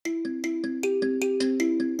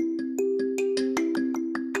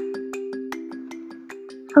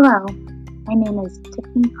Hello, my name is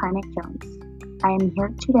Tiffany Planet Jones. I am here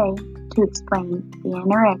today to explain the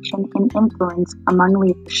interaction and influence among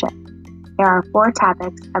leadership. There are 4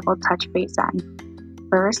 topics I will touch base on.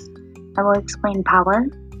 First, I will explain power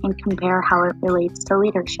and compare how it relates to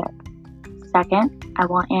leadership. Second, I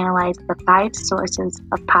will analyze the 5 sources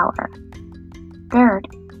of power. Third,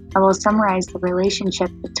 I will summarize the relationship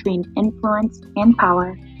between influence and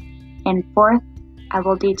power. And fourth, I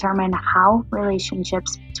will determine how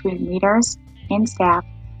relationships between leaders and staff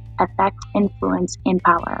affect influence and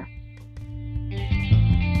power.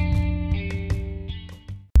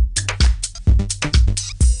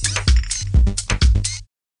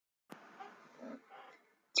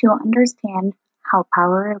 To understand how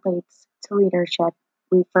power relates to leadership,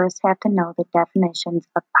 we first have to know the definitions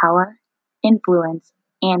of power, influence,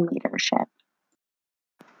 and leadership.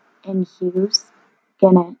 In Hughes,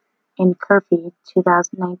 Ginnett, and Curphey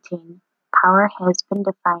 2019, power has been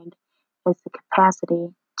defined as the capacity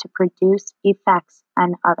to produce effects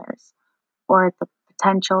on others, or the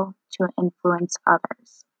potential to influence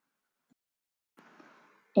others.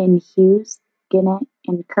 In Hughes, Ginnett,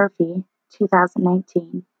 and Curphey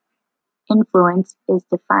 2019, influence is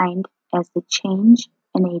defined as the change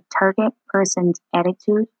in a target person's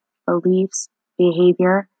attitude, beliefs,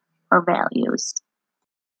 behavior, or values.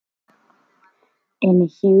 In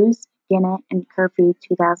Hughes, Ginnett, and Curphey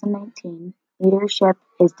 2019, leadership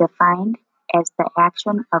is defined as the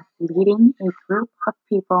action of leading a group of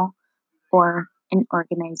people or an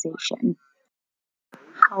organization.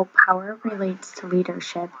 How power relates to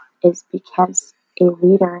leadership is because a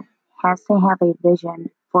leader has to have a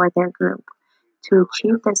vision for their group. To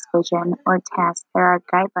achieve this vision or task, there are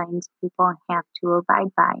guidelines people have to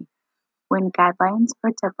abide by. When guidelines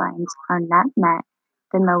or deadlines are not met,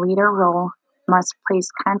 then the leader role must place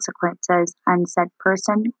consequences on said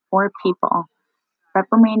person or people.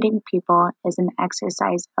 Reprimanding people is an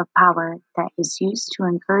exercise of power that is used to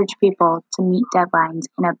encourage people to meet deadlines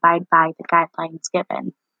and abide by the guidelines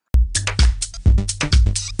given.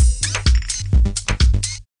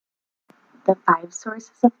 The 5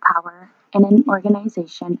 sources of power in an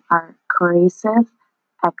organization are coercive,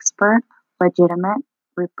 expert, legitimate,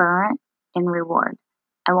 referent, and reward.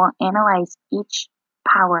 I will analyze each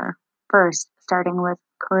power first, starting with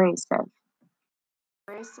coercive.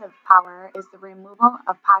 Coercive power is the removal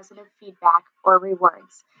of positive feedback or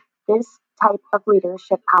rewards. This type of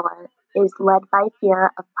leadership power is led by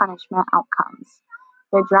fear of punishment outcomes.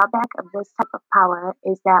 The drawback of this type of power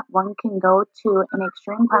is that one can go to an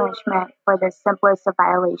extreme punishment for the simplest of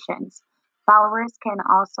violations. Followers can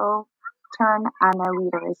also turn on their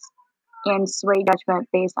leaders and sway judgment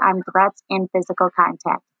based on threats and physical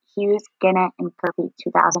contact. Hughes, Ginnett, and Curphey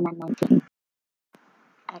 2019.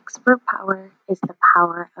 Expert power is the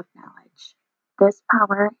power of knowledge. This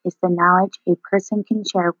power is the knowledge a person can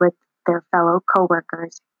share with their fellow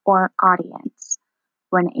coworkers or audience.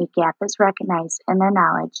 When a gap is recognized in their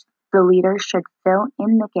knowledge, the leader should fill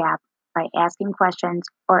in the gap by asking questions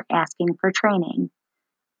or asking for training.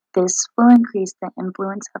 This will increase the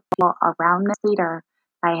influence of people around the leader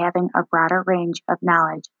by having a broader range of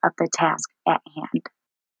knowledge of the task at hand.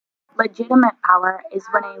 Legitimate power is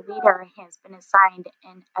when a leader has been assigned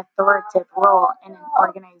an authoritative role in an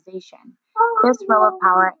organization. This role of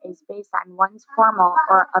power is based on one's formal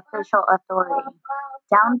or official authority.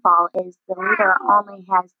 Downfall is the leader only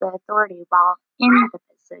has the authority while in the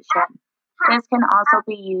position. This can also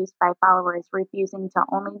be used by followers refusing to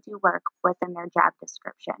only do work within their job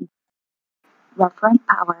description. Referent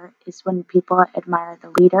power is when people admire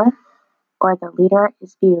the leader, or the leader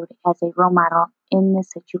is viewed as a role model in the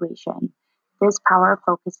situation. This power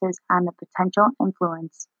focuses on the potential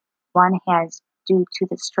influence one has due to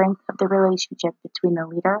the strength of the relationship between the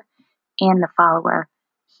leader and the follower.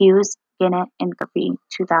 Hughes, Ginnett, and Curphey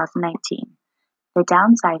 2019. The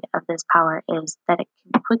downside of this power is that it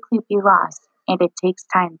can quickly be lost and it takes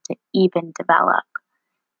time to even develop.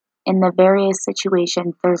 In the various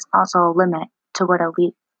situations, there's also a limit to what a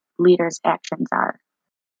leader's actions are.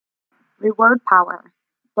 Reward power.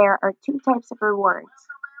 There are 2 types of rewards,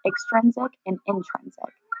 extrinsic and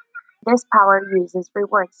intrinsic. This power uses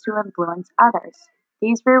rewards to influence others.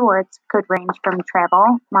 These rewards could range from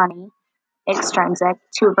travel, money, extrinsic,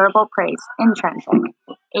 to verbal praise, intrinsic.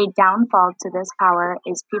 A downfall to this power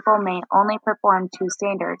is people may only perform to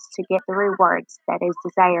standards to get the rewards that is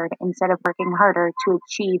desired instead of working harder to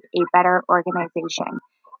achieve a better organization.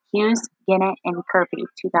 Hughes, Ginnett, and Curphey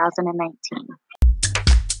 2019.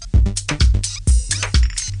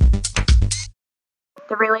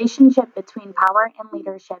 The relationship between power and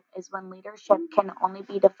leadership is when leadership can only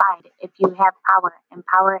be defined if you have power, and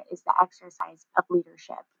power is the exercise of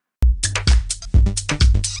leadership.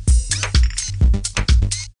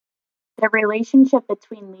 The relationship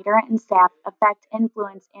between leader and staff affect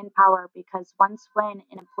influence and power because once when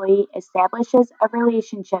an employee establishes a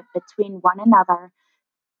relationship between one another,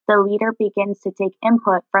 the leader begins to take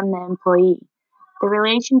input from the employee. The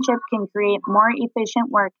relationship can create more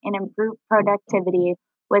efficient work and improve productivity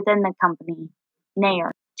within the company.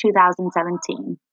 Nair, 2017.